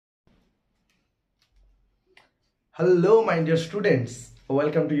Hello, my dear students.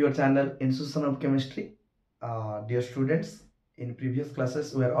 Welcome to your channel, Institution of Chemistry. Dear students, in previous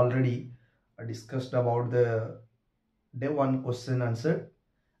classes, we are already discussed about the day one question answer,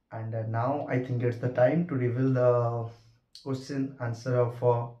 and now I think it's the time to reveal the question answer of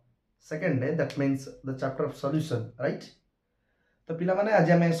second day. That means the chapter of solution, right? तो पिला माने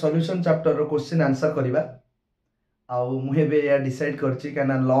आज हमें solution chapter रो question answer करिबा. आउ मुझे भी या डिसाइड करची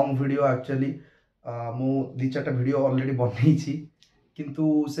काना लॉन्ग वीडियो एक्चुअली मु दी चारटा वीडियो ऑलरेडी बनैछि किंतु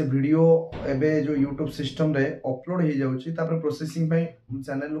से वीडियो एबे जो YouTube सिस्टम रे अपलोड हो जाउछि तापर प्रोसेसिंग पई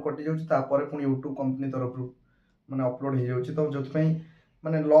चैनल लो कटि जाउछि तापर पुनी YouTube कंपनी तरफ रु माने अपलोड हो जाउछि तो जत पई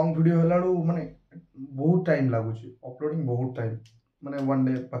माने लॉन्ग वीडियो हलाडू माने बहुत टाइम लागुछि अपलोडिंग बहुत टाइम माने वन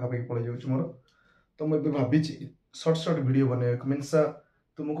डे पाखा पाखी पळे जाउछि मोर तो मैं भाबिछि शॉर्ट वीडियो बने मींस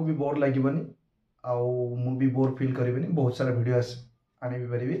तुमको भी बोर लागिबनी आउ मु भी बोर फील करिबनी बहुत सारा वीडियो आने भी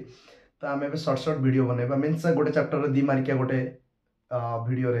परिबी तो आम ए शॉर्ट वीडियो बनैबा मीन्स गोटे चैप्टर 2 मार्किया गोटे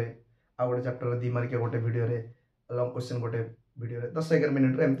वीडियो रे आ गोटे चैप्टर 2 मार्किया गोटे वीडियो रे लॉन्ग क्वेश्चन गोटे वीडियो रे 10-11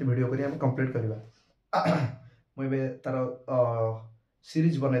 मिनिट रे एमती वीडियो करी हम कंप्लीट करबा मु एबे तार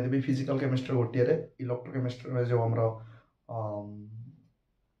सीरीज बनै देबी फिजिकल केमिस्ट्री गोटे रे इलेक्ट्रोकेमिस्ट्री रे जो हमरो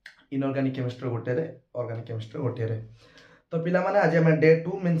इनऑर्गेनिक केमिस्ट्री गोटे रे ऑर्गेनिक केमिस्ट्री गोटे रे तो पिला माने आज हम डे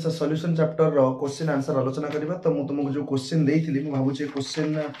 2 मींस सॉल्यूशन चैप्टर रो क्वेश्चन आंसर आलोचना करबा तो मु तुमको जो क्वेश्चन देइथिली मु भाबुची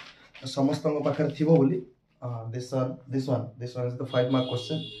क्वेश्चन समस्त पाखर थिबो बोली this one is the 5 mark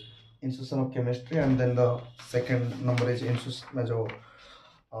question institution of chemistry and then the second number is institution जो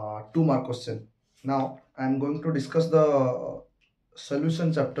 2 mark question. Now I am going to discuss the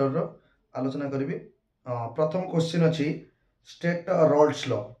solution chapter रो आलोचना करबी. प्रथम क्वेश्चन अछि स्टेट रॉल्स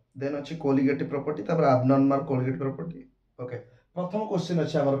लॉ देन अछि colligative property तापर abnormal colligative property. Okay प्रथम question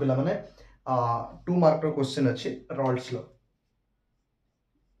अछि हमर पिला माने 2 मार्क रो क्वेश्चन अछि रॉल्स लॉ.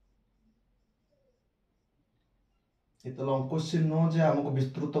 ये तो लॉन्ग क्वेश्चन नो जे हमको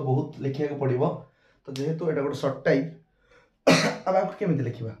विस्तृत बहुत लिखिया को पड़िबो तो जेहेतु एटा गोटे शॉर्ट टाइप अब आपको केमिति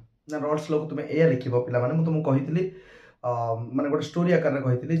लिखिबा ना रॉल्स लॉ को तुमे एया लिखिबो पिला माने मु तुमको कहितली माने गोटे स्टोरी आकार रे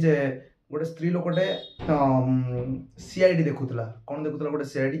कहितली जे गोटे स्त्री लोकटे सीआईडी देखुतला कोन देखुतला गोटे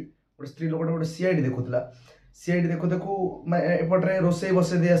सीआईडी गोटे स्त्री लोकटे गोटे सीआईडी देखुतला सीआईडी देखु देखु माने एपटरे रोसे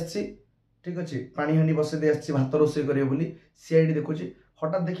बसे दे आछि ठीक अछि पानी हांडी बसे दे आछि भात रोसे करियो बोली सीआईडी देखुची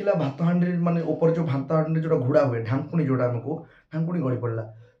हठात देखिला भात हांडी माने ऊपर जो भात हांडी जोटा घुड़ा हुए ढांकुनी जोटा हमको ढांकुनी गड़ी पड़ला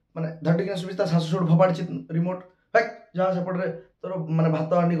माने धटिक सुबिता सासु छोड़ फपाड़छि रिमोट हैक जा सेपटरे तोर माने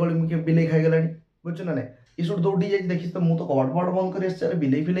भात हांडी गली मुके बिले खाइ गेलानी बुझछ ना ने इसुट दौड़ी जाई देखि तो मु तो कबाट बड बंद करि आछे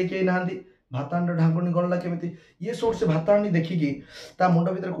बिले फिले के नांदी भात हांडी ढांकुनी गळला केमिति ये सोर्ट से भात हांडी देखि की ता मुंड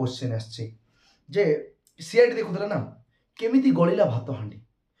भीतर क्वेश्चन आछे जे सीआईडी देखुतला ना केमिति गळिला भात हांडी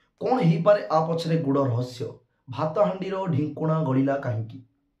कोन हेई पारे आ पछरे गुड रहस्य भात हांडी रो ढिंकुणा गळिला काहेकि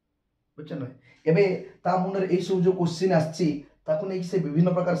बुझछ ना एबे ता मुंडर ए सब जो क्वेश्चन आछी ताकु नै से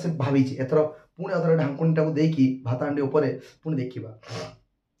विभिन्न प्रकार से भाबिछि एथरो पुणी अथर ढांकुणीटा को देकी भात हांडी ऊपर पुणी देखिबा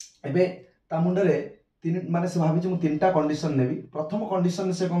एबे ता मुंडरे तीन माने से भाबिछि मु तीनटा कंडीशन नेबी प्रथम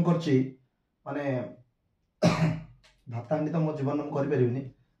कंडीशन से कोन करछि माने भात हांडी त मो जीवन में करि परिबिनी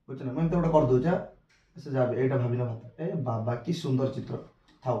बुझछ ना मैं तो ओटा कर दउ जा से जाबे एटा भाबिना भात ए बाबा की सुंदर चित्र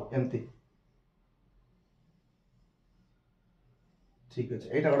थाउ एमती ठीक अछि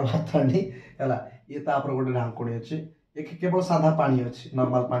एटा गोटे भात हांडी हला ये तापर गोटे ढांकुणी अछि एक केवल साधा पानी अछि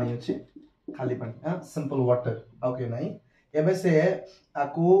नॉर्मल पानी अछि खाली पानी हां सिंपल वाटर ओके नाही एबे से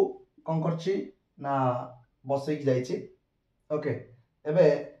आकु कोन करछि ना बसै कि जाइछि ओके एबे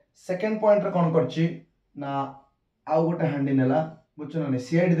सेकंड पॉइंट रे कोन करछि ना आउ गोटे हांडी नेला बुझछ ना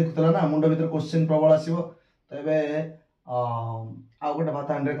सीआईडी देखुतला ना मुंड भीतर क्वेश्चन प्रबल आसीबो तो एबे आउ गोटे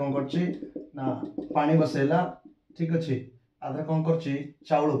भात हांडी रे कोन करछि ना पानी बसैला ठीक अछि आधर कोन करछि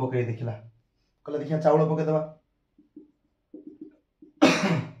चावल पकै देखिला कहला देखिया चावल पकै दबा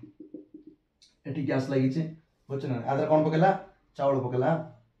एठी गैस लागि छै बुझछ ना आधर कोन पकेला चावल पकेला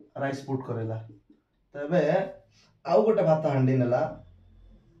राइस पुट करेला तबे आउ गोटे भात हांडी नेला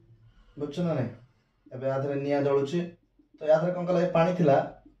बुझछ ना ने एबे आधर निया जळुछि तो आधर कोन कहला पानी थिला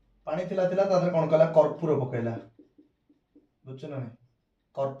तो आधर कोन कहला कर्पूर पकेला बुझछ ना ने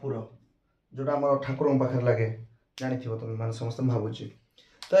कर्पूर जोटा हमर ठाकुर पाखर लागे जानि थिबो तुम मान समस्त भाबुछि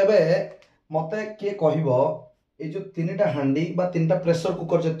तो एबे मते के कहिबो ए जो तीनटा हांडी बा तीनटा प्रेशर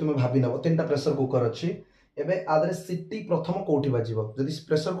कुकर जे तुम भाबी नबो तीनटा प्रेशर कुकर अछि एबे आदरे सिटी प्रथम कोठी बाजिबो जदि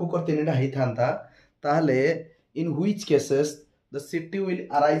प्रेशर कुकर तीनटा हेइ थांता ताहले in which cases the city will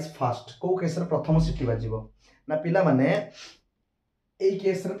arise fast को केस रे प्रथम सिटी बाजिबो ना पिला माने एई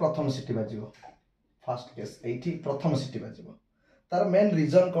केस रे प्रथम सिटी बाजिबो फास्ट केस एठी प्रथम सिटी बाजिबो तार मेन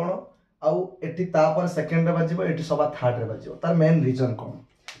रीजन कोन आउ एठी तापर सेकंड रे बाजिबो एठी सभा थर्ड रे बाजिबो तार मेन रीजन कोन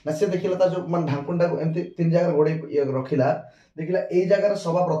ना से देखिला जो मान ढांकुंडा एमती तीन जगह गोड़े रखिला देखिला ए जगह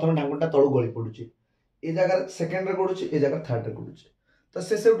सभा प्रथम ढांकुंडा तळु गळी पडुची ए जगह सेकंड रे गडुची ए जगह थर्ड रे गडुची तो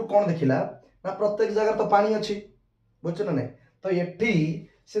से सेठू कोन देखिला ना प्रत्येक जगह तो पानी अछि बुझछ ना नै तो एठी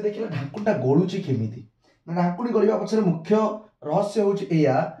से देखिला ढांकुंडा गळुची केमिति ना ढांकुणी गळिबा पछरे मुख्य रहस्य होची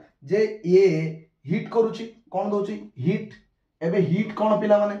एया जे ये हीट करूची कोन दोची हीट एबे हीट कोन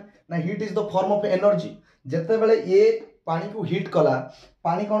पिला माने ना heat is the form of energy जेते बेले ये पानी को हीट कला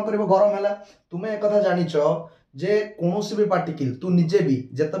पानी कोन करिवो गरम हैला तुमे एक कथा जानिचो जे कोनोसी भी पार्टिकल तू निजे भी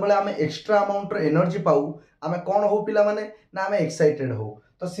जेते बेले आमे एक्स्ट्रा अमाउंट रे एनर्जी पाऊ आमे कोन हो पिला माने ना आमे एक्साइटेड हो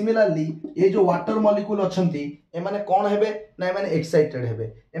तो सिमिलरली ये जो वाटर मॉलिक्यूल अछंती ए माने कोन हेबे ना ए माने एक्साइटेड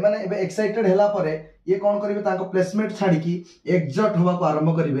हेबे ए माने एबे एक्साइटेड हैला परे ये कोन करिवे ताको प्लेसमेंट छाडी की एक्सर्ट होबा को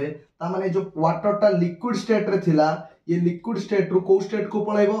आरंभ करिवे ता माने जो वाटर टा लिक्विड स्टेट रे थिला ये लिक्विड स्टेट रो को स्टेट को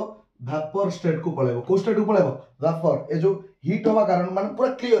पळाइबो वेपर स्टेट को पळाइबो को स्टेट को पळाइबो वेपर ए जो हीट होबा कारण माने पूरा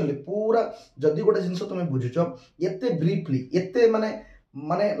क्लियरली पूरा जदी गोटे जिंस तुमे बुझिचो एते ब्रीफली एते माने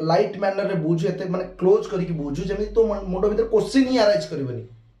माने लाइट मैनर रे बुझु एते माने क्लोज करिकि बुझु जेमि तो मुंडो भीतर क्वेश्चन ही अराइज करबनी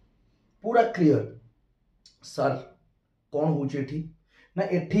पूरा क्लियर सर कोन होची एठी ना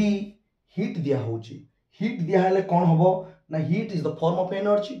एठी हीट दिया होची हीट दिया हेले कोन होबो ना heat is the form of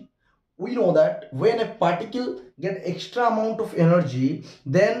energy we know that when a particle get extra amount of energy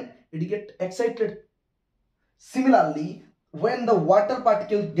then it get excited similarly when the water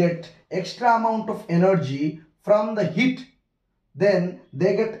particle get extra amount of energy from the heat then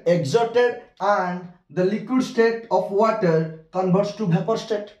they get exerted and the liquid state of water converts to vapor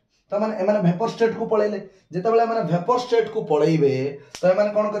state तो माने एमाने vapour state को पळैले जेतेबेले माने vapour state को पळैबे तो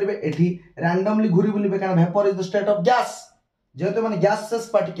एमाने कोन करिवे एठी रैंडमली घुरी बुलिबे कारण vapour is the state of gas जेते माने gases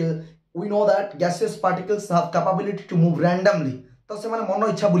particle we know that gaseous particles have capability to move randomly तो से माने मन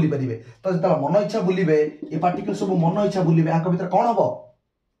इच्छा बुली परिबे तो जेता मन इच्छा बुलिबे ए पार्टिकल सब मन इच्छा बुलिबे आक भीतर कोन हबो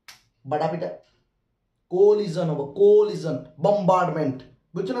बडा पिटा कोलिजन हबो कोलिजन बम्बार्डमेंट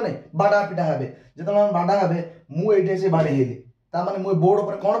बुझछ ना नै बडा पिटा हेबे जेता बडा हेबे मु एठे से बाडे हेली ता माने मु बोर्ड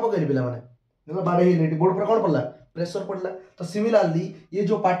पर कोन पकैली पिला माने जेता बाडे हेली एठी बोर्ड पर कोन पड़ला प्रेशर पड़ला तो सिमिलरली ये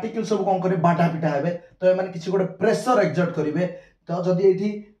जो पार्टिकल सब कोन करे बाडा पिटा हेबे तो ए माने किछि गोटे प्रेशर एक्सर्ट करिवे तो जदी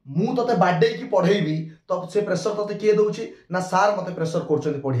एठी मु तते बाडे की पढेबी तो से प्रेशर तते किए दउची ना सार मते प्रेशर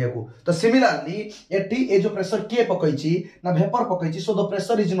करछथि पढिया को तो सिमिलरली एठी ए जो प्रेशर किए पकैची ना vapour पकैची so the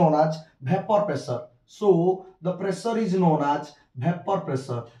pressure is known as vapour pressure so the pressure is known as vapour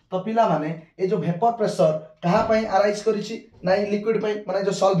pressure तो पिला माने ए जो वेपर प्रेशर कहा पई अराइज करिची ना लिक्विड पई माने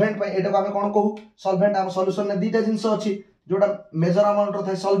जो सॉल्वेंट पई एटा को हम कोन कहू सॉल्वेंट हम सॉल्यूशन ने दीटा जिंस अछि जोटा मेजर अमाउंट रो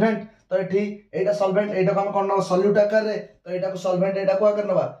थाय सॉल्वेंट तो एठी एटा सॉल्वेंट एटा को हम कोन नबा सॉल्यूट आकार रे तो एटा को सॉल्वेंट एटा को आकार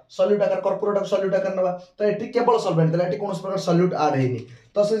नबा सॉल्यूट आकार कर्पूरेट को सॉल्यूट आकार नबा तो एठी केवल सॉल्वेंट देला एठी कोनस प्रकार सॉल्यूट ऐड हेनी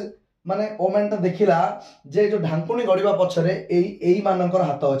तो से माने ओमेंट देखिला जे जो ढांकुणी गडिबा पछरे एई मानकर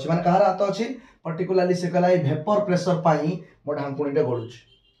हाथ अछि माने कहार हाथ अछि पर्टिकुलरली से कला वेपर प्रेशर पाई मो ढांकुणीटा गडुछि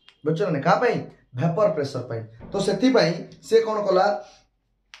बुझछ ना का पाई वेपर प्रेशर पाई तो सेति पाई से कोन कला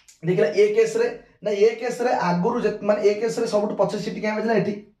देखिला ए केस रे ना ए केस रे आगुरु माने ए केस रे सबट पछ सिटी के बजला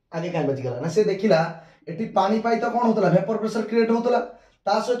एठी आगे क्या बच गला ना से देखिला एटी पानी पाई तो कोन होतला वेपर प्रेशर क्रिएट होतला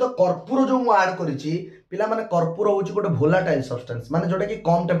ता सहित कर्पूर जो मु ऐड करिछि पिला माने कर्पूर होछि गोटे वोलाटाइल सब्सटेंस माने जोटा कि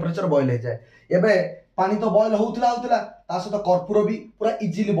कम टेंपरेचर बॉयल हो जाए एबे पानी तो बॉयल होतला ता सहित कर्पूर भी पूरा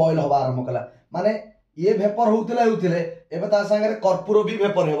इजीली बॉयल होबा आरंभ कला माने ये वेपर होतले एबे ता संगे कर्पूर भी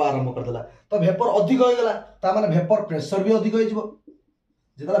वेपर होबा आरंभ कर देला तो वेपर अधिक हो गला ता माने वेपर प्रेशर भी अधिक हो जिवो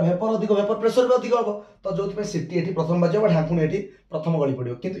जेतला वेपर अधिक वेपर प्रेशर भी अधिक हो तो जोथि पे सिटी एठी प्रथम बाजे ढांकुणी एठी प्रथम गळी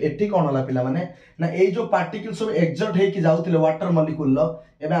पडियो किंतु एठी कोन होला पिला माने ना ए जो पार्टिकल सब एक्सर्ट हे कि जाउतिले वाटर मॉलिक्यूल लो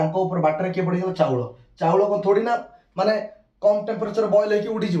एबे आंको ऊपर वाटर के पडी गेलो चाउल को थोड़ी ना माने कम टेंपरेचर बॉयल हे कि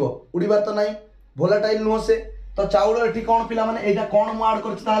उडी जिवो उडीबा तो नाही वोलाटाइल नो से तो चाउल एठी कोन पिला माने एटा कोन मु ऐड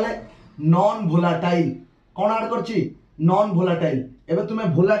करछि ताले नॉन वोलाटाइल कोन ऐड करछि नॉन वोलाटाइल एबे तुमे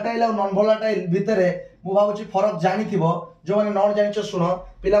वोलाटाइल और नॉन वोलाटाइल भितरे मु भाबुछि फरक जानिथिबो जो माने नॉन जानिछो सुनो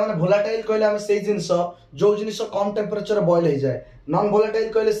पिला माने वोलाटाइल कहले हम सेई जिंस जो जिंस कम टेंपरेचर बॉयल हो जाए नॉन वोलाटाइल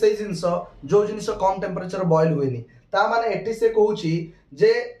कहले सेई जिंस जो जिंस कम टेंपरेचर बॉयल हुएनी ता माने एटी से कहूछि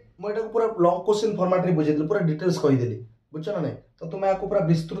जे मु एटा को पूरा लॉन्ग क्वेश्चन फॉर्मेट रे बुझेदिल पूरा डिटेल्स कहि देली बुझछो ना नै तो तुमे आको पूरा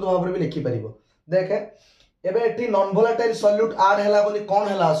विस्तृत भाव रे भी लिखि परिबो देखे एबे eighty non volatile solute add हैला बोली कोन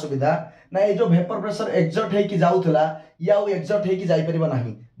हैला असुविधा ना ए जो वेपर प्रेशर एक्सर्ट हे कि जाउथला या एक्सर्ट हे कि जाई परिबो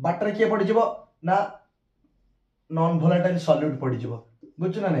नाही वाटर के पडी जिवो ना नॉन वोलाटाइल सॉल्यूट पड़ी जिवो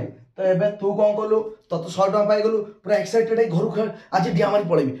बुझछ ना नै तो एबे तू कोन कलु तो 100 टका पाई गलु पूरा एक्साइटेड है घर आज डियामारी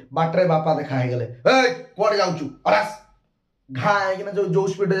पळेबी बाटरे बापा देखा हे गेले ए कोड जाउछु अरास घाय कि ना जो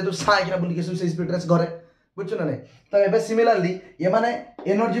स्पीड रे तो साय कि ना बुली के से स्पीड रे घरे बुझछ ना नै तो एबे सिमिलरली ये माने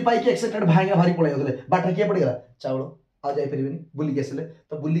एनर्जी पाई के एक्साइटेड भांगा भारी पळे गेले बाटरे के पड़ी गेला चावल आ जाई परिबेनी बुली के आसिले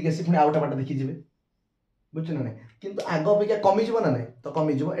तो बुली के आसी पुनी आउटा बाट देखि जिवे बुझछ ना नहीं किंतु आग अपेक्षा कमी जीव ना नहीं तो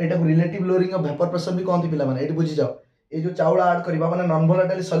कमी जीव एटा relative lowering of vapour pressure भी कहती पिला माने एटी बुझी जाओ ए जो चाउल ऐड करबा माने नॉन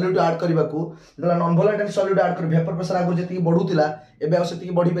वोलेटाइल सॉल्यूट ऐड करबा को जला नॉन वोलेटाइल सॉल्यूट ऐड कर वेपर प्रेशर आगु जति बढ़ुतिला एबे आ सेति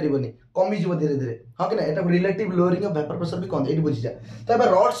बढ़ी परिबनी कमी जीव धीरे धीरे हां कि ना एटा relative lowering of vapour pressure भी कहते एटी बुझी जा तो एबे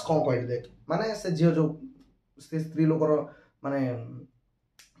रॉड्स कोन कहले देख माने से जियो जो स्त्री लोकर माने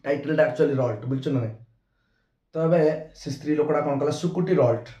टाइटल एक्चुअली रॉल्ट बुझछ ना नहीं तो एबे से स्त्री लोकड़ा कोन कला सुकुटी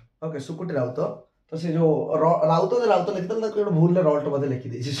रॉल्ट ओके सुकुटी राउत तो से जो राउत लिखिदल तो भूल ले रॉल्ट बदे लिखि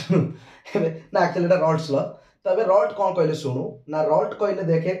देछि सुन ना एक्चुअली एटा रॉल्ट्स ल तो एबे रॉल्ट कोन कहले सुनु ना रॉल्ट कहले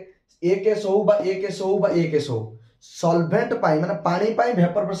देखे एकेस हो बा एकेस हो सॉल्वेंट पाई माने पानी पाई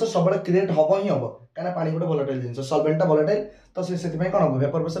वेपर प्रेशर सबले क्रिएट हबो ही हबो काना पानी गोटे वोलेटाइल जिंस सॉल्वेंट वोलेटाइल तो से सेति पई कोन हबो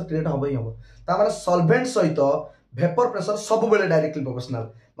वेपर प्रेशर क्रिएट हबो ही हबो ता माने सॉल्वेंट सहित वेपर प्रेशर सब बेले डायरेक्टली प्रोपोर्शनल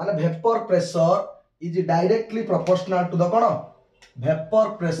माने vapour pressure is directly proportional to the cone vapour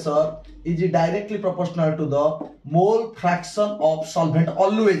pressure is directly proportional to the mole fraction of solvent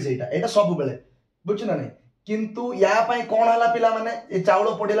always एटा सब बेले बुझछ ना नहीं किंतु या पई कोन हला पिला माने ए चाउल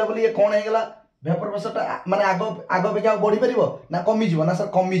पडिला बोली ए कोन हे गेला वेपर प्रेशर ता माने आगो पे क्या बढ़ी परिबो ना कमी जीवो ना सर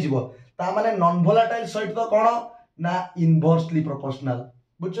कमी जीवो ता माने नॉन वोलेटाइल सहित तो कोन ना इनवर्सली प्रोपोर्शनल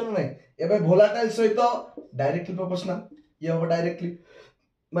बुझछ ना नहीं एबे वोलेटाइल सहित डायरेक्टली प्रोपोर्शनल ये हो डायरेक्टली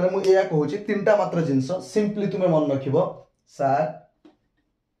माने मु एया कहूची तीनटा मात्र जिंस सिंपली तुमे मन रखिबो सर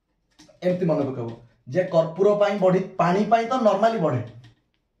एमती मन पकाबो जे कर्पूर पाई बढ़ी पानी पाई तो नॉर्मली बढ़े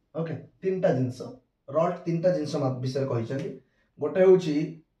ओके तीनटा जिंस रॉल्ट तीनटा जिंस विषय कहिसली गोटे होची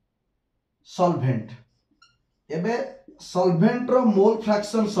सॉल्वेंट एबे सॉल्वेंट रो मोल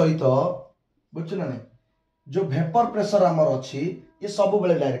फ्रैक्शन सहित बुझछ ना नहीं जो वेपर प्रेशर हमर अछि ये सब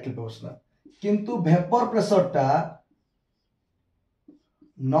बेले डायरेक्टली प्रोपोर्शनल किंतु वेपर प्रेशर टा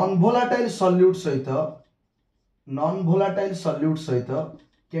नॉन वोलेटाइल सॉल्यूट सहित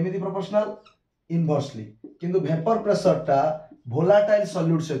केमिति प्रोपोर्शनल इनवर्सली किंतु वेपर प्रेशर टा वोलेटाइल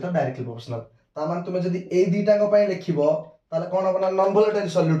सॉल्यूट सहित डायरेक्टली प्रोपोर्शनल ता माने तुमे जदी ए दुईटा को पई लिखिबो ताले कोन होबना नॉन वोलेटाइल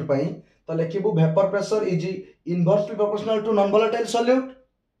सॉल्यूट पई तो लिखिबो vapour pressure is inversely proportional to non volatile solute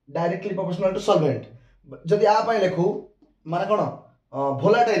directly proportional to solvent जदी आ पई लिखु माने कोन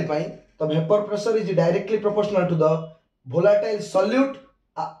वोलेटाइल पई तो vapour pressure is directly proportional to the volatile solute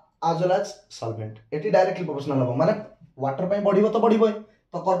as well as solvent eighty directly proportional हो माने वाटर पई बढ़िबो तो बढ़िबो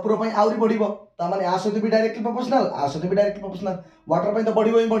तो कर्पूर पई आउरी बढ़िबो ता माने आ सहित भी डायरेक्टली प्रोपोर्शनल आ सहित भी डायरेक्टली प्रोपोर्शनल वाटर पई तो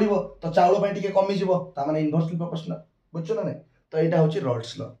बढ़िबो ही बढ़िबो तो चाउल पई टिके कमी जिवो ता माने इनवर्सली प्रोपोर्शनल बुझछ ना नहीं तो एटा होची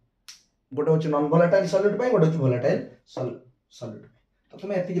रॉल्ट्स लॉ गोटे होची नॉन वोलेटाइल सॉल्यूट पई गोटे होची वोलेटाइल सॉल्यूट तो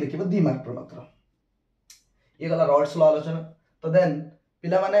तुमे एति लिखिबो 2 मार्क पर मात्र ये गला रॉल्ट्स लॉ आलोचना तो देन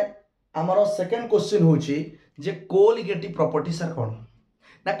पिला माने हमरो सेकंड क्वेश्चन होची जे कोलिगेटिव प्रॉपर्टी सर कोन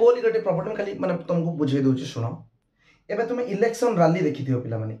ना कोलिगेटिव प्रॉपर्टी में खाली माने तुमको बुझे दोची सुनो एबे तुमे इलेक्शन रैली देखिथियो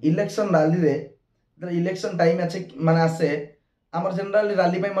पिला माने इलेक्शन रैली रे इलेक्शन टाइम आछे माने आसे हमर जनरली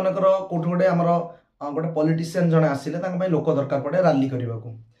रैली पई मन करो कोठ गोटे हमर गोटे पॉलिटिशियन जने आसीले तांग पई लोक दरकार पड़े रैली करबा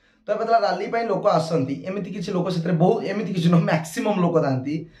को तो एबे रैली पई लोक आसंती एमिति किछि लोक सेतरे बहुत एमिति किछि नो मैक्सिमम लोक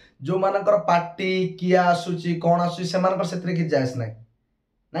दांती जो मानकर पार्टी किया आसुची कोन आसुची से मानकर सेतरे कि जायस नै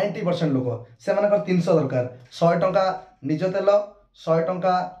 90% लोक से मानकर 300 दरकार 100 टका निज तेल 100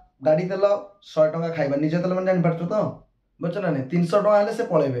 टका गाड़ी तेल 100 टका खाइबा निज तेल मन जानि परछो तो बुझछ ना नहीं 300 टका हेले से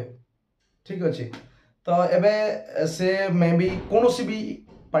पळेबे ठीक अछि तो एबे से मे बी कोनोसी भी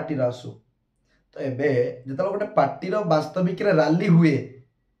पार्टी रासु तो एबे जतल गोटे पार्टी रो वास्तविक रे रैली हुए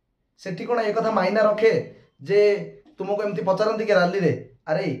सेठी कोन ए कथा मायना रखे जे तुमको एमती पचारंती के रैली रे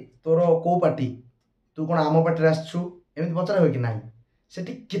अरे तोर को पार्टी तू कोन आमो पार्टी रासछु एमती पचार होय कि नाही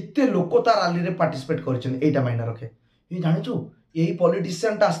सेठी केते लोक ता रैली रे पार्टिसिपेट करछन एटा मायना रखे ये जानिछु यही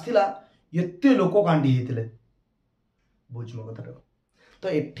पॉलिटिशियन टा आस्थिला एते लोक कांडी हेतिले बुझ मो कथा तो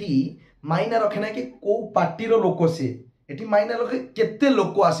एठी मायना रखे ना कि को पार्टी रो लोक से एठी मायना रखे केते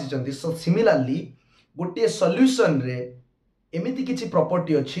लोक आसीचंती सो सिमिलरली गोटे सॉल्यूशन रे एमिति किछि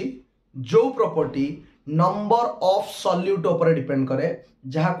प्रॉपर्टी अछि जो प्रॉपर्टी नंबर ऑफ सॉल्यूट ऊपर डिपेंड करे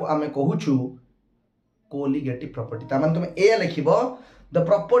जहा को आमे कहूछु कोलिगेटिव प्रॉपर्टी ता माने तुम ए लिखिबो the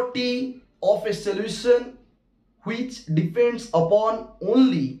property of A solution which depends upon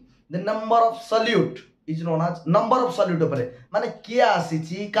only the number of solute is known as number of solute ऊपर माने किया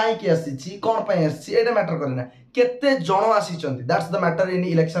आसीची काई की आसीची कोन पय आसीची एटा मैटर करे ना केते जण आसीचंती that's the matter in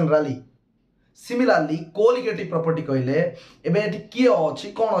election rally similarly colligative property कहले एबे एटी की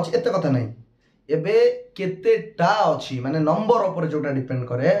अछि कोन अछि एते कथा नै एबे केतेटा अछि माने नंबर ऊपर जोटा डिपेंड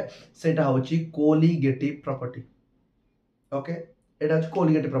करे सेटा होछि कोलिगेटिव प्रॉपर्टी ओके एटा होछि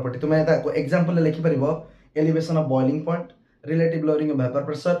कोलिगेटिव प्रॉपर्टी तुमे एटा एग्जांपल लिखि परिबो elevation of boiling point relative lowering of vapor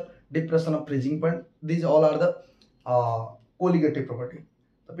pressure depression of freezing point these all are the colligative property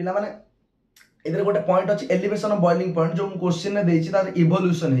तो पिला माने इधर गोटे पॉइंट अछि एलिवेशन ऑफ बॉइलिंग पॉइंट जो क्वेश्चन ने देछि तार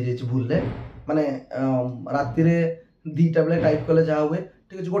इवोल्यूशन हे जेछि भूल ले माने राति रे दीटा बेले टाइप कले जा हुए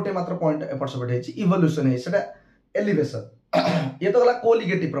ठीक अछि गोटे मात्र पॉइंट एपट सेपट हेछि इवोल्यूशन हे सेटा एलिवेशन ये तो गला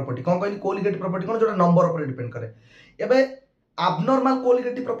कोलिगेटिव प्रॉपर्टी कोन कहली कोलिगेटिव प्रॉपर्टी कोन जोटा नंबर ऊपर डिपेंड करे एबे एब्नॉर्मल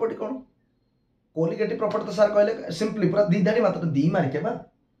कोलिगेटिव प्रॉपर्टी कोन कोलिगेटिव प्रॉपर्टी तो सर कहले सिंपली पूरा दी धाडी मात्र दी मार के बा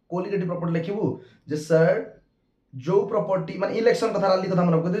कोलिगेटिव प्रॉपर्टी लिखिबू जे सर जो प्रॉपर्टी माने इलेक्शन कथा रैली कथा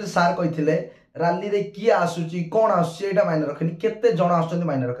मन रखते सर कहिथिले रैली रे की आसुची कोन आसुची एटा मायने रखनी केते जण आसुचंदी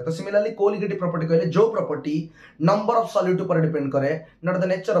मायने रखे तो सिमिलरली कोलिगेटिव प्रॉपर्टी कहले जो प्रॉपर्टी नंबर ऑफ सॉल्यूट ऊपर डिपेंड करे not the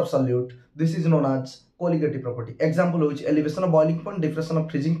nature of solute this is known as colligative property example होच elevation of boiling point deflation of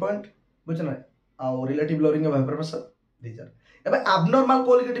freezing point बुझना आ relative lowering of vapour pressure these are एबे abnormal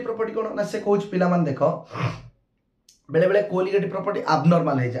colligative property कोन ना से coach पिला मान देखो बेले बेले कोलिगेटिव प्रॉपर्टी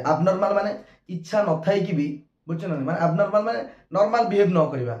एब्नॉर्मल हे जाय एब्नॉर्मल माने इच्छा न थाई कि भी बुझना माने एब्नॉर्मल माने नॉर्मल बिहेव न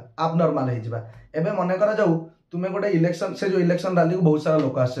करबा एब्नॉर्मल हे जिबा एबे मने करा जाऊ तुमे गोटे इलेक्शन से जो इलेक्शन रैली को बहुत सारा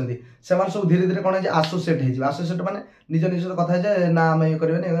लोक आछंदी सेमान सब धीरे धीरे कोन जे एसोसिएट हे जिबा एसोसिएट माने निज निज कथा जे ना हम ए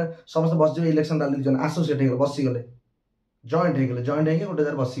करबे समस्त बस जे इलेक्शन रैली जन एसोसिएट हे गेल बसी गेले जॉइंट हे के गोटे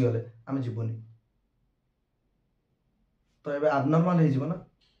जर बसी गेले हम जीवनी तो एबे एब्नॉर्मल हे जिबो ना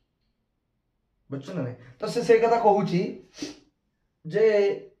बुझछन नै तो से कथा कहूची जे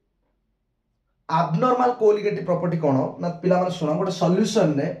एब्नॉर्मल कोलिगेटिव प्रॉपर्टी कोन ना पिला माने सुना गोटे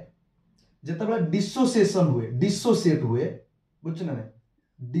सॉल्यूशन ने जेतबे डिसोसिएट हुए बुझछ ना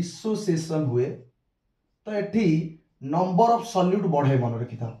डिसोसिएशन हुए तो एठी नंबर ऑफ सॉल्यूट बढ़े मन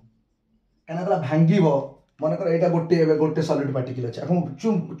रखिथा कना तला भांगीबो मन कर एटा गोटे सॉल्यूट पार्टिकल अछि हम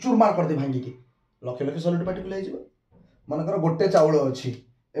चूरमार कर दे भांगी के लखे लखे सॉल्यूट पार्टिकल हे जिवो मन कर गोटे चावल अछि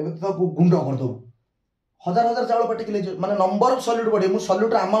एबे तो गुंड कर दो हजार हजार चावल पार्टिकल हे माने नंबर ऑफ सॉल्यूट बढ़े मु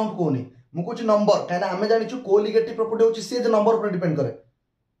सॉल्यूट अमाउंट कोनी मु कुछ नंबर कहना हमें जानिछु कोलिगेटिव प्रॉपर्टी होछि से जे नंबर ऊपर डिपेंड करे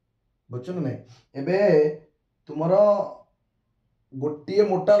बुझछ नै एबे तुमरो गोटिए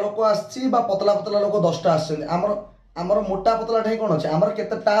मोटा लोक आछि बा पतला पतला लोक 10 टा आछन हमर मोटा पतला ठाई कोन अछि हमर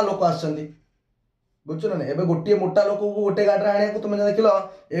केते टा लोक आछन बुझछ नै एबे गोटिए मोटा लोक को गोटे गाडी रे आने को तुमे देखिलो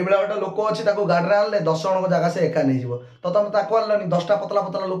ए बेला गोटा लोक अछि ताको गाडी रे आनले 10 जण को जगह से एका नै जिवो तो तुम ताको आनलनी 10 टा पतला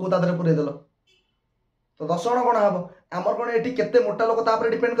पतला लोक तादरे पुरे देलो तो 10 जण कोन हबो हमर कोन एठी केते मोटा लोक ता पर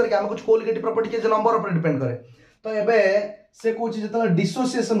डिपेंड करे हम कुछ कोलिगेटिव प्रॉपर्टी के नंबर ऊपर डिपेंड करे तो एबे से कुछ जतला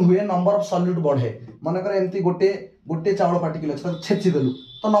डिसोसिएशन हुए नंबर ऑफ सॉल्यूट बढ़े माने करे एम्ति गोटे चावल पार्टिकल अछि तो छेची देलु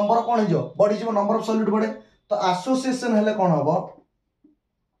तो नंबर कोन हिजो बढ़ी जिवो नंबर ऑफ सॉल्यूट बढ़े तो एसोसिएशन हेले कोन हबो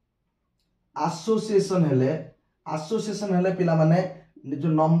एसोसिएशन हेले पिला माने जो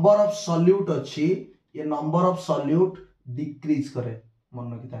नंबर ऑफ सॉल्यूट अछि ये नंबर ऑफ सॉल्यूट डिक्रीज करे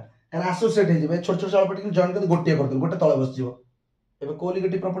मन किता कारण एसोसिएट हे जिवे छोट छोट चावल पार्टिकल जॉइन कर गोटे कर दल गोटे तळे बस जिवो एबे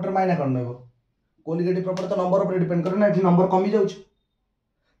कोलिगेटिव प्रॉपर्टी मायना कोन नेबो कोलिगेटिव प्रॉपर्टी तो नंबर ऊपर डिपेंड करे ना एठी नंबर कमी जाउछ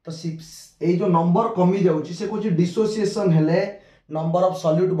तो ए जो नंबर कमी जाउछ से कुछ डिसोसिएशन हेले नंबर ऑफ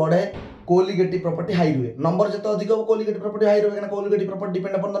सॉल्यूट बढ़े कोलिगेटिव प्रॉपर्टी हाई रुए नंबर जते अधिक हो कोलिगेटिव प्रॉपर्टी हाई रुए कारण colligative property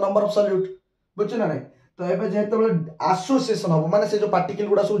depend upon the number of solute बुझछ ना नै तो एबे जेते बेले एसोसिएशन हो माने से जो पार्टिकल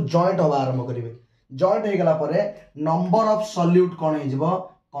गुडा सब जॉइंट होबा आरंभ करिवे जॉइंट हे गेला परे नंबर ऑफ सॉल्यूट कोन हे जिवो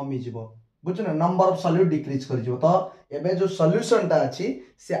कमी जिवो बुझछ ना नंबर ऑफ सॉल्यूट डिक्रीज कर जिवो तो एबे जो सॉल्यूशन ता अछि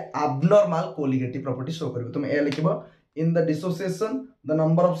से एब्नॉर्मल कोलिगेटिव प्रॉपर्टी शो करबो तुम ए लिखबो in the dissociation the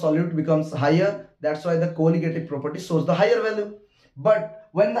number of solute becomes higher that's why the colligative property shows the higher value but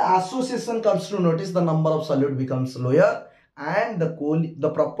when the association comes to notice the number of solute becomes lower and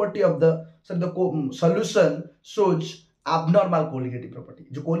the property of the solution shows abnormal colligative property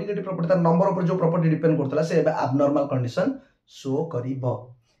जो colligative property तार number ऊपर जो property depend Kartala से एबे abnormal condition show करिवो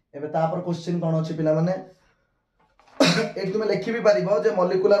एबे ता पर question कोन अछि पिला माने एट तुम लिखि भी पारिबो जे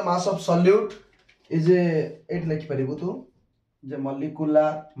molecular mass of solute is eight लिखि पारिबो तू जे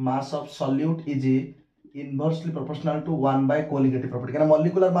molecular mass of solute is inversely proportional to 1 bye colligative property कारण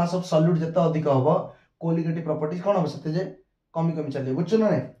मॉलिक्यूलर मास ऑफ सॉल्यूट जते अधिक होबो कोलिगेटिव प्रॉपर्टी कोन हो सते जे कमी कमी चले बुझछ ना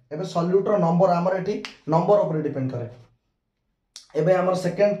एबे सॉल्यूट रो नंबर हमर एठी नंबर ऊपर डिपेंड करे एबे हमर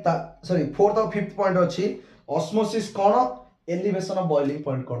सेकंड सॉरी फोर्थ और फिफ्थ पॉइंट अछि osmosis cone elevation of boiling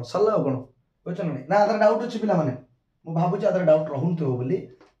point कोन सल्ला कोन बुझछ ना आदर डाउट अछि पिला माने मु भाबुची आदर डाउट रहउथो बोली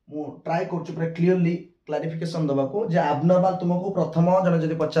मु ट्राई करछु पूरा क्लियरली क्लैरिफिकेशन दबा को जे एब्नॉर्मल तुमको प्रथम जने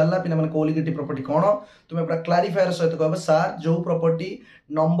जदि पचारला पिना माने कोलिगेटिव प्रॉपर्टी कोन तुमे पूरा क्लैरिफायर सहित कहबे सर जो प्रॉपर्टी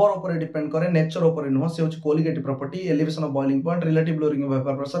नंबर ऊपर डिपेंड करे नेचर ऊपर न हो से होची colligative property elevation of boiling point relative lowering of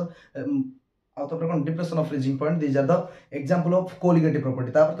vapour pressure out of depression of freezing point these are the example of colligative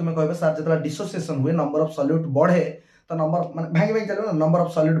property तापर तुमे कहबे सर जतला डिसोसिएशन हुए नंबर ऑफ सॉल्यूट बढ़े तो नंबर माने भांगी भांगी चलो नंबर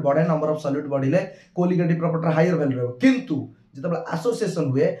ऑफ सॉल्यूट बढ़े number of solute बढ़िले colligative property higher value रहबो किंतु जिते एसोसिएशन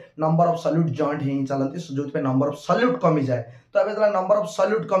हुए नंबर ऑफ सॉल्यूट जॉइंट ही चलती जो नंबर ऑफ सॉल्यूट कमी जाए तो अब जो नंबर ऑफ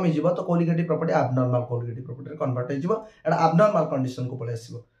सॉल्यूट कमी जीव तो colligative property abnormal colligative property convert हो जीव एटा एब्नॉर्मल कंडीशन को पळे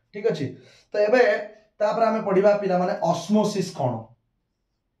आसीबो ठीक अछि तो एबे तापर हमें पढिबा पिला माने ऑस्मोसिस कोन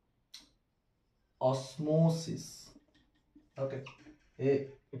ऑस्मोसिस ओके ए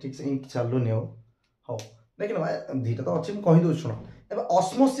ठीक से इंक चालू नहीं हो देखिन भाई धीरे तो अच्छे कहि दउ सुनो एबे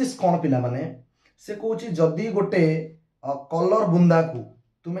ऑस्मोसिस कोन पिला माने से कहूची जदी गोटे कलर बुंदा को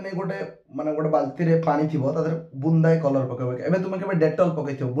तुमे ने गोटे माने गोटे बाल्टी रे पानी थिबो तादर बुंदाए कलर पकेबो एबे तुमे केबे डेटॉल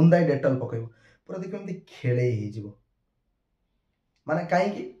पकेथिबो बुंदाए डेटॉल पकेबो पूरा देखो एमती खेले ही जीवो माने काहे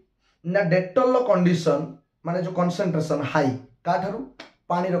की ना डेटॉल लो कंडीशन माने जो कंसंट्रेशन हाई का थारु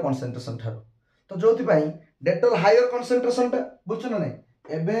पानी रो कंसंट्रेशन थारु तो जोथि पई डेटॉल हायर कंसंट्रेशन ता बुझछ ना नै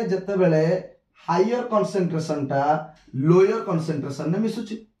एबे जते बेले हायर कंसंट्रेशन ता लोअर कंसंट्रेशन ने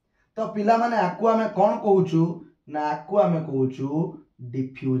मिसुची तो पिला माने आकु आमे कोन कहूचु ना आकु आमे कहूचु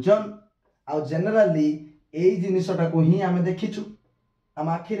डिफ्यूजन आ जनरली एई जिनिसटा को ही आमे देखिचु हम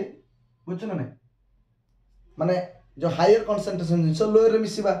आखिरे बुझछ ना नै माने जो हायर कंसंट्रेशन जिनिस लोअर रे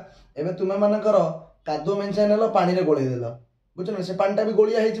मिसिबा एबे तुमे माने करो कादो मेंचा नेलो पानी रे गोळेई देलो बुझछ ना से पानीटा भी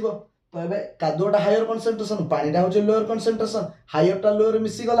गोळिया हेजिबो तो एबे कादोटा हायर कंसंट्रेशन पानीटा होचे लोअर कंसंट्रेशन हायरटा लोअर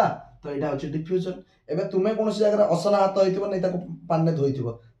मिसी गला तो एटा होचे डिफ्यूजन एबे तुमे कोनोसी जगह असना हाथ होइतिबो नै ताको पानी ने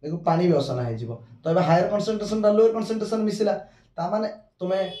धोइतिबो देखो पानी भी असना हेजिबो तो एबे हायर कंसंट्रेशन ता लोअर कंसंट्रेशन मिसिला ता माने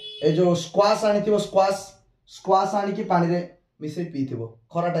तुमे ए जो स्क्वाश आनितिबो स्क्वाश आनी की पानी रे मिसे पीतिबो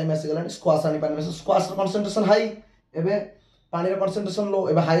खरा टाइम आसी गलानी स्क्वाश आनी पानी मिसे स्क्वाश रो कंसंट्रेशन हाई एबे पानी रो कंसंट्रेशन लो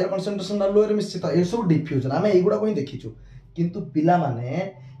एबे हायर कंसंट्रेशन ता लोअर मिसि तो ए सब डिफ्यूजन आमे एगुडा कोइ देखिचु किंतु पिला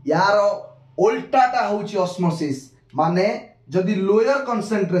माने यार उल्टाटा होची ऑस्मोसिस माने जदि लोअर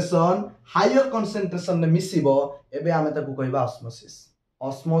कंसंट्रेशन हायर कंसंट्रेशन ने मिसिबो एबे आमे ताकू कहबा osmosis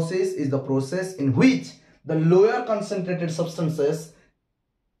osmosis is the process in which the lower concentrated substances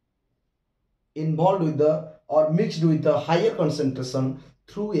involved with the or mixed with the higher concentration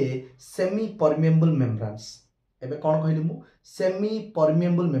through a semi permeable membranes एबे कोन कहली मु सेमी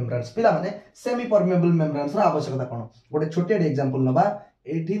परमेबल मेम्ब्रेन्स पिला माने सेमी परमेबल मेम्ब्रेन्स रा आवश्यकता कोन गोटे छोटे example नबा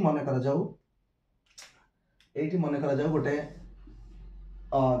एठी मने करा जाऊ गोटे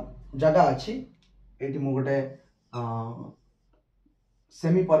जगह अछि एठी मु गोटे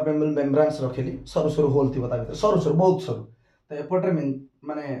सेमी परमेबल मेम्ब्रेन्स रखिली सरू सरू होल थिबा ता भीतर सरू बहुत सरू तो एपटे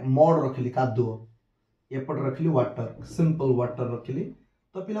माने मड रखिली कादो एपटे रखिली वाटर सिंपल वाटर रखिली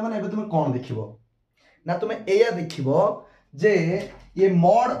तो पिला माने एबे तुमे कोन देखिबो ना तुमे एया देखिबो जे ये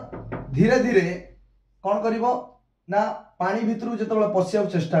मड धीरे धीरे कोन करिवो ना पानी भितरु जेतबेला पसिया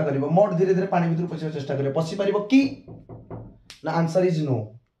चेष्टा करिवो मड धीरे धीरे पानी भितरु पसिया चेष्टा करिवो पसि परिवो की ना आंसर इज नो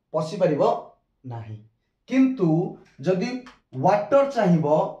पसि परिवो नाही किंतु जदि वाटर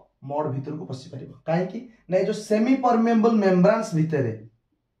चाहिबो मड भितर को पसि परिवो काहे की नै जो सेमी परमेबल मेम्ब्रेन्स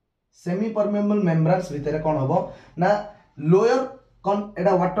भितरे कोन हबो ना लोअर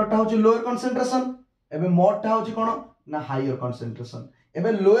एडा वाटर टा होची लोअर कंसंट्रेशन एबे मड टा होची कोन ना हायर कंसंट्रेशन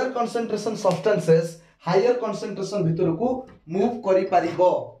एबे lower concentration substances higher concentration भितर को मूव करि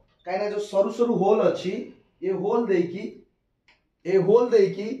परिबो काहे ना जो सरू सरू होल अछि ए होल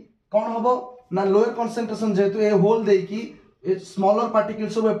देकी कोन हबो ना lower concentration जेतु A whole देकी a smaller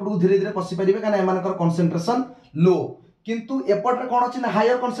particles सब एपडू धीरे धीरे पसि परिबे काना एमानकर कंसंट्रेशन लो किंतु एपट रे कोन अछि ना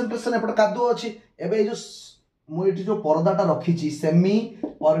हायर कंसंट्रेशन एपट कादो अछि एबे ए जो मु एठी जो पर्दाटा रखिछि सेमी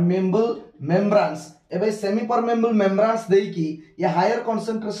परमेबल मेम्ब्रेन्स एबे सेमी परमेबल मेम्ब्रेन्स देकी ये हायर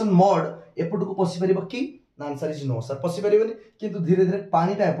कंसंट्रेशन मड एपट को पसि परिबो की ना आंसर इज नो सर पसि परिबोनी किंतु धीरे धीरे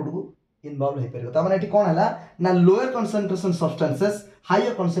पानीटा एपट को इन्वॉल्व हे परिबो ता माने एठी कोन हला ना lower concentration substances higher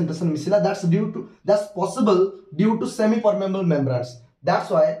concentration misila that's possible due to semi permeable membranes that's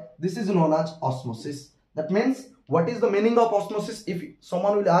why this is known as osmosis that means what is the meaning of osmosis if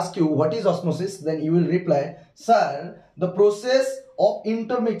someone will ask you what is osmosis then you will reply sir the process of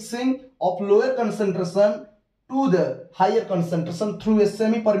intermixing of lower concentration to the higher concentration through a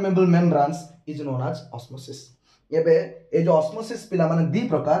semi permeable membranes is known as osmosis एबे ए जो osmosis पिला माने दी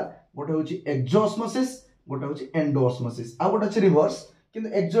प्रकार गोटे होची एक्सोosmosis गोटे होची एंडोosmosis आ गोटे अछि रिवर्स किंतु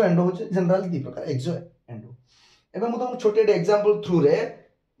एक्सो एंडो होची जनरल दी प्रकार एक्सो एंडो एबे मु तो छोटे एग्जांपल थ्रू रे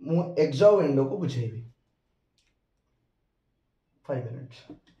मु एक्सो एंडो को बुझेबी 5 मिनट्स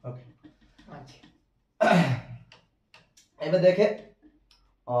ओके एबे देखे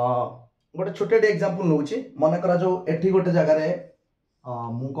गोटे छोटे एग्जांपल नउची माने करा जो एठी गोटे जगह रे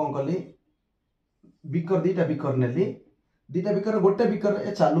मु कोन कली बिकर दीटा बिकर नेली दीटा बिकर गोटे बिकर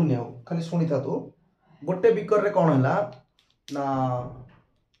ए चालू नेउ खाली सुनिता तो गोटे बिकर रे कोन हला ना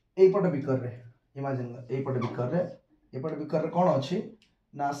एपट बिकर रे इमेजिन एपट बिकर रे कोन अछि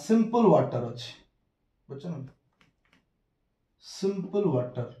ना सिंपल वाटर अछि बुझछ ना सिंपल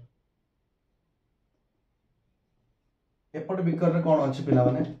वाटर एपट बिकर रे कौन अच्छी पिला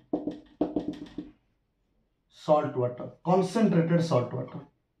माने salt water concentrated salt water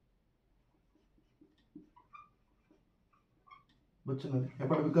बुझछन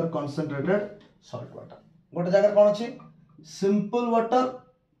एपट beaker concentrated salt water गोटे जगह कौन अच्छी सिंपल वाटर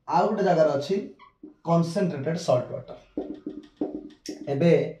आ गोटे जगह अच्छी कंसंट्रेटेड सॉल्ट वाटर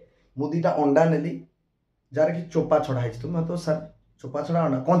एबे मु दीटा अंडा नेली जार कि चोपा छड़ा है तुम तो सर चोपा छड़ा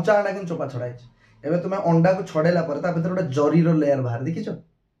अंडा कंचा अंडा कि चोपा छड़ा है एबे तुम अंडा को छड़ेला पर ता भीतर गोटे जरी रो लेयर बाहर देखिछ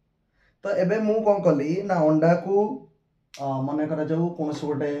तो एबे मु कोन कली ना अंडा को मने करा जाऊ कोन से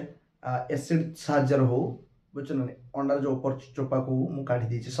गोटे एसिड साहाଯ୍य हो बुझछ न अंडा जो ऊपर चोपा को मु काढी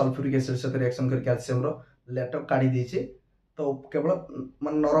देछि सल्फ्यूरिक एसिड से रिएक्शन कर कैल्शियम रो लेटर काढी देछि तो केवल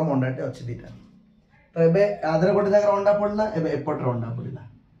मन नरम अंडाटे अछि दीटा तो एबे आधरे गोटे जगह अंडा पड़ला एबे एपट रो अंडा पड़ला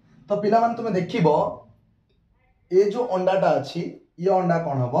तो पिला मान तुम देखिबो ए जो अंडाटा अछि ये अंडा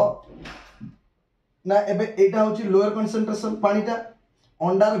कोन हबो ना एबे एटा होची लोअर कंसंट्रेशन पानीटा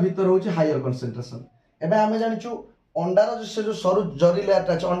अंडार भीतर होची हायर कंसंट्रेशन एबे हमें जानिचु अंडार जो से जो सरू जरी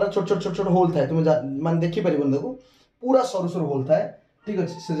लेयरटा अछि अंडा छोट छोट छोट छोट होल थाए तुम मान देखि परिबन देखो पूरा सरू सरू होल थाए ठीक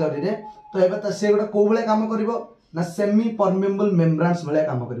अछि से जरी रे तो एबे त से गोटा को भले काम करबो ना सेमी परमेबल मेम्ब्रेन्स भले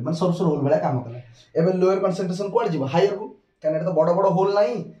काम करबो मान सरू सरू होल भले काम करला एबे लोअर कंसंट्रेशन कोड जीवो हायर को कने तो बड़ बड़ होल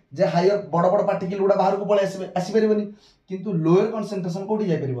नाही जे हायर बड़ बड़ पार्टिकल गुडा बाहर को पळे आसी परिबनी किंतु लोअर कंसंट्रेशन कोडी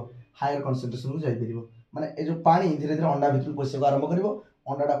जाय परिबो हायर कंसंट्रेशन को जाय परिबो माने ए जो पानी धीरे धीरे अंडा भितर पसिबो आरंभ करिवो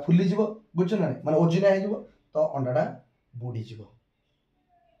अंडाटा फुली जीवो बुझछ ना माने ओजिना हे जीवो तो अंडाटा बुडी जीवो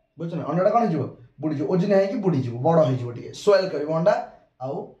बुझछ ना अंडाटा कोन जीवो बुडी जीवो ओजिना हे कि बुडी जीवो बड़ हे जीवो ठीक स्वेल करिवो अंडा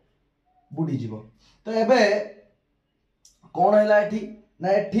आउ बुडी जीवो तो एबे कोन हैला एठी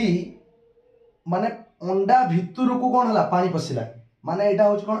ना एठी माने अंडा भितर को कोन हला पानी पसिला माने एटा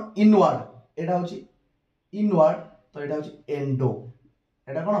होची कोन इनवर्ड एटा होची इनवर्ड तो एटा होची एंडो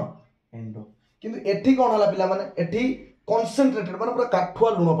एटा कोन एंडो किंतु एठी कोन हला पिला माने एठी कंसंट्रेटेड माने पूरा काठुआ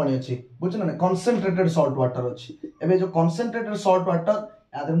लुण पानी अछि बुझछ ना कंसंट्रेटेड सॉल्ट वाटर अछि एबे जो कंसंट्रेटेड सॉल्ट वाटर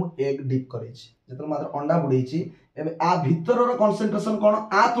आदर मु एक डिप करै छी जतन मात्र अंडा बुडै छी एबे आ भितर रो कंसंट्रेशन कोन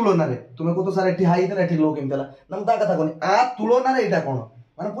आ तुलना रे तुमे को तो सारे एठी हाई तला एठी लो केमतला नम ता कथा कोनी आ तुलना रे एटा कोन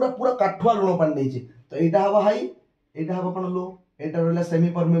माने पूरा पूरा काठुआ लुण पानी दै छी तो एटा हबो हाई एटा हबो कोन लो एटा रहला सेमी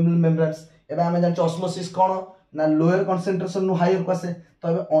परमेबल मेम्ब्रेन्स एबे हमें जान ऑस्मोसिस कोन ना लोअर कंसंट्रेशन नु हायर पासे तो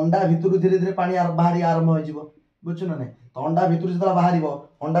एबे अंडा भितर धीरे धीरे पानी बाहरी आरंभ हो जिवो बुझछ ना नै तो अंडा भितर जतला बाहरिबो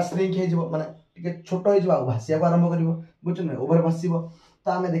अंडा श्रिंक हे जिवो माने टिके छोटो हे जिवो भासिया को आरंभ करिवो बुझछ ना ओवर भासिबो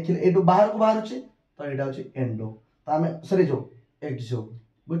तो हमें देखिले एटु बाहर को बाहर अछि तो एटा अछि एंडो तो हमें सरी जो एक्सो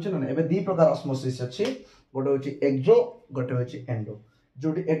बुझछ ना एबे दी प्रकार ऑस्मोसिस अछि गोटे होछि एक्सो गोटे होछि एंडो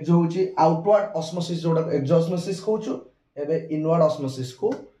जोटी एक्सो होछि आउटवर्ड ऑस्मोसिस जोटा एक्सो ऑस्मोसिस कहउछु एबे इनवर्ड ऑस्मोसिस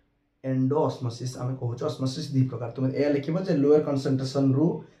को एंडो ऑस्मोसिस हमें कहउछु ऑस्मोसिस दी प्रकार तुम ए लिखिबो जे लोअर कंसंट्रेशन रु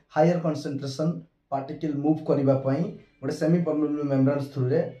हायर कंसंट्रेशन पार्टिकल मूव करबा पई गोटे सेमी परमेबल मेम्ब्रेन्स थ्रू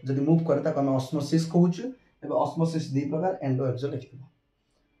रे जदी मूव करे ता हम ऑस्मोसिस कहउछु एबे ऑस्मोसिस दी प्रकार एंडो एक्सो लिखिबो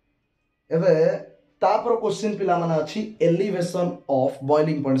एबे तापर क्वेश्चन पिला माने अछि एलिवेशन ऑफ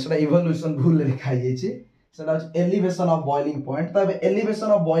बॉइलिंग पॉइंट सेटा इवोल्यूशन भूल लिखा जायछि सेटा अछि एलिवेशन ऑफ बॉइलिंग पॉइंट तबे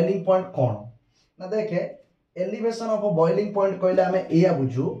एलिवेशन ऑफ बॉइलिंग पॉइंट कोन ना देखे एलिवेशन ऑफ बॉइलिंग पॉइंट कहले हमें एया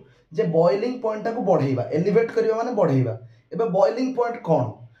बुझू जे बॉइलिंग पॉइंट को बढ़ेबा एलिवेट करियो माने बढ़ेबा एबे बॉइलिंग पॉइंट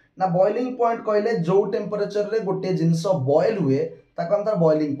कोन ना बॉइलिंग पॉइंट कहले जो टेंपरेचर रे गोटे जिंस बॉइल हुए ताको हम तार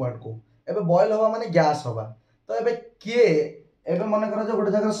बॉइलिंग पॉइंट को एबे बॉइल होबा माने गैस होबा तो एबे के एबे मन करा जो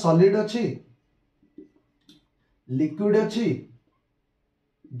गोटे जगह सॉलिड अछि लिक्विड अछि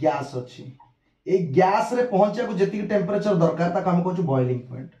गैस अछि ए गैस रे पहुंचे को जति टेंपरेचर दरकार ता हम कहू बॉइलिंग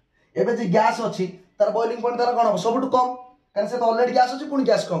पॉइंट एबे जे गैस अछि तार बॉइलिंग पॉइंट तार कोन सबटु कम कारण से तो ऑलरेडी गैस अछि पुनी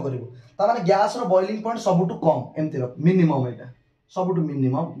गैस कोन करिवो ता माने गैस रो बॉइलिंग पॉइंट सबटु कम एमति रो मिनिमम एटा सबटु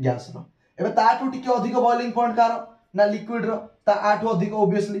मिनिमम गैस रो एबे ताटु टिके अधिक बॉइलिंग पॉइंट कार ना लिक्विड रो ता आठो अधिक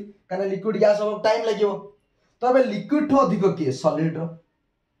ऑब्वियसली कारण लिक्विड गैस हो टाइम लागिवो तो एबे लिक्विड ठो अधिक के सॉलिड रो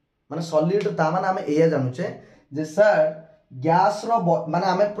माने सॉलिड ता माने हमें एया जानू छे जे सर गैस रो माने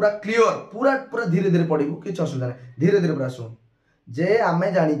हमें पूरा क्लियर पूरा पूरा धीरे धीरे पडिबो कि असुविधा नै धीरे धीरे पूरा सुन जे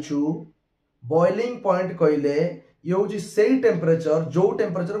हमें जानिछु बॉइलिंग पॉइंट कहले ये होची सेही टेंपरेचर जो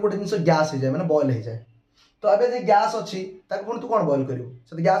टेंपरेचर गोटे जिंस गैस हे जाय माने बॉइल हे जाय तो अबे जे गैस अछि ताक पुन तू कोन बॉइल करिवो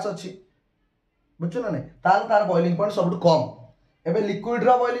से गैस अछि बुझछु ना नै तार तार बॉइलिंग पॉइंट सबटु कम एबे लिक्विड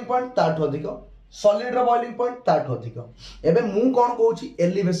रो बॉइलिंग पॉइंट ताठो अधिक सॉलिड रो बॉइलिंग पॉइंट ताठो अधिक एबे मु कोन कहूची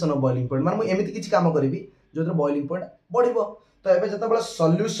एलिवेशन ऑफ बॉइलिंग पॉइंट माने मु एमिति किछि काम करिवि जोतर बॉइलिंग पॉइंट बढ़िबो तो एबे जते बला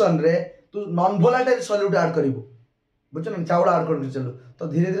सॉल्यूशन रे तू नॉन वोलेटाइल सॉल्यूट ऐड करिवो बुझ ना चाउल आड कर चलू तो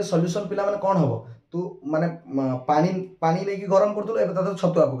धीरे धीरे सॉल्यूशन पिला माने कोन हबो तू माने पानी पानी लेके गरम करतलु एबे ता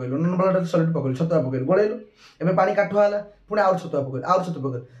Chhatua पकइलु none blood solid पकइलु Chhatua पकइलु गोळेलु एबे पानी काठुआ हला पुणी आउर छतुआ पकइलु आउर छतुआ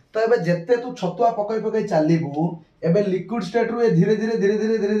पकइलु तो एबे जेते तू छतुआ पकई चालिबु एबे लिक्विड स्टेट रू धीरे धीरे धीरे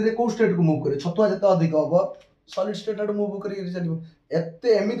धीरे धीरे धीरे को स्टेट को मूव करे छतुआ जते अधिक हबो सॉलिड स्टेट आड मूव करी चलिबो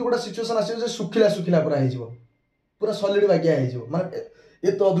एते एमिति गोटा सिचुएशन आसीबो जे सुखिला सुखिला पूरा हेजिबो पूरा सॉलिड बागिया हेजिबो माने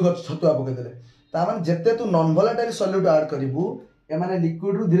एते अधिक छतुआ पकई देले ता माने जेते तू नॉन वोलेटाइल सॉलिड ऐड करिवु ए माने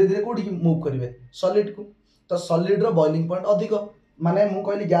लिक्विड रू धीरे धीरे कोठी मूव करिवे सॉलिड को तो सॉलिड रो बॉइलिंग पॉइंट अधिक माने मु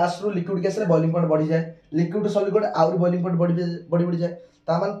कहली गैस रू लिक्विड गैस रे बॉइलिंग पॉइंट बढ़ी जाए लिक्विड सॉलिड को आउर बॉइलिंग पॉइंट बढ़ी जाए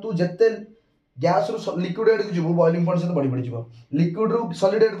ता माने तू जेते गैस रू लिक्विड एड को जिवो बॉइलिंग पॉइंट से बढ़ी जिवो लिक्विड रू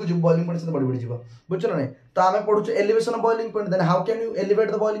सॉलिड एड को जिवो बॉइलिंग पॉइंट से बढ़ी जिवो बुझछ ना तो आमे पढुछु elevation of boiling point then how can you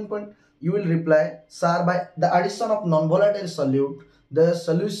elevate the boiling point you will reply sir by the addition of non volatile solute the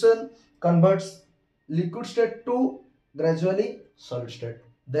solution converts liquid state to gradually solid state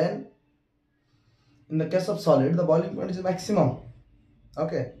then in the case of solid the boiling point is maximum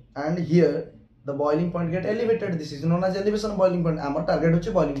okay and here the boiling point get elevated this is known as elevation of boiling point our target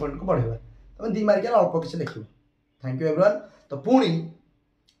hoche boiling point को बढ़ेबा तमे दी मार के अल्प किछ लिखियो thank you everyone तो पुणी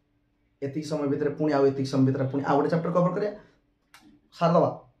एति समय भितर पुणी आ एति समय भितर पुणी आ गोटे चैप्टर कवर करिया सार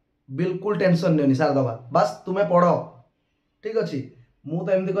दबा बिल्कुल टेंशन नहीं सार दबा बस तुम्हें पढ़ ठीक अच्छे मु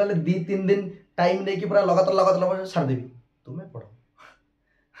तो एमती कहले 2-3 दिन टाइम नहीं कि पूरा लगातार सार देवी तुम्हें पढ़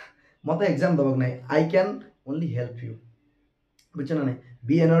मत एग्जाम दबक नहीं I can only help you बुझे ना नहीं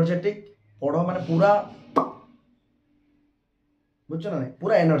बी एनर्जेटिक पढ़ माने पूरा बुझे ना नहीं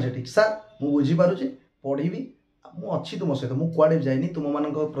पूरा एनर्जेटिक सर मु बुझी पारुची पढ़ी मु अच्छी तुम सहित मु कुआडे जाइनी तुम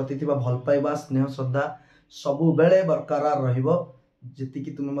मान प्रति भल पाइबा स्नेह श्रद्धा सबु बेले बरकरार रहिबो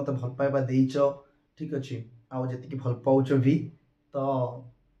जेतिकी तुम मत भल पाइबा देइच ठीक अच्छे आउ जेतिकी भल पाउच भी तो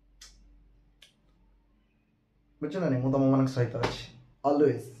बुझे ना नहीं मु तुम मान सहित अच्छी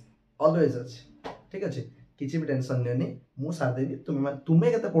ऑलवेज ऑलवेज अच्छे ठीक अच्छे किसी भी टेंशन नहीं मु सार देवी तुम्हें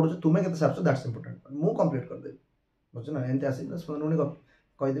तुम्हें केते पढुछ तुम्हें केते सारछ दैट्स इंपोर्टेंट मु कंप्लीट कर देबी बुझे ना एंते आसी स्मरण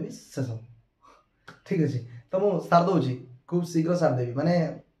कहि देबी शेष ठीक अच्छे तो मु सार दउची खूब शीघ्र सार देबी माने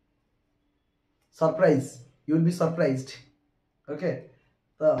surprise you will be surprised okay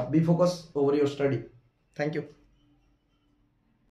so be focused over your study thank you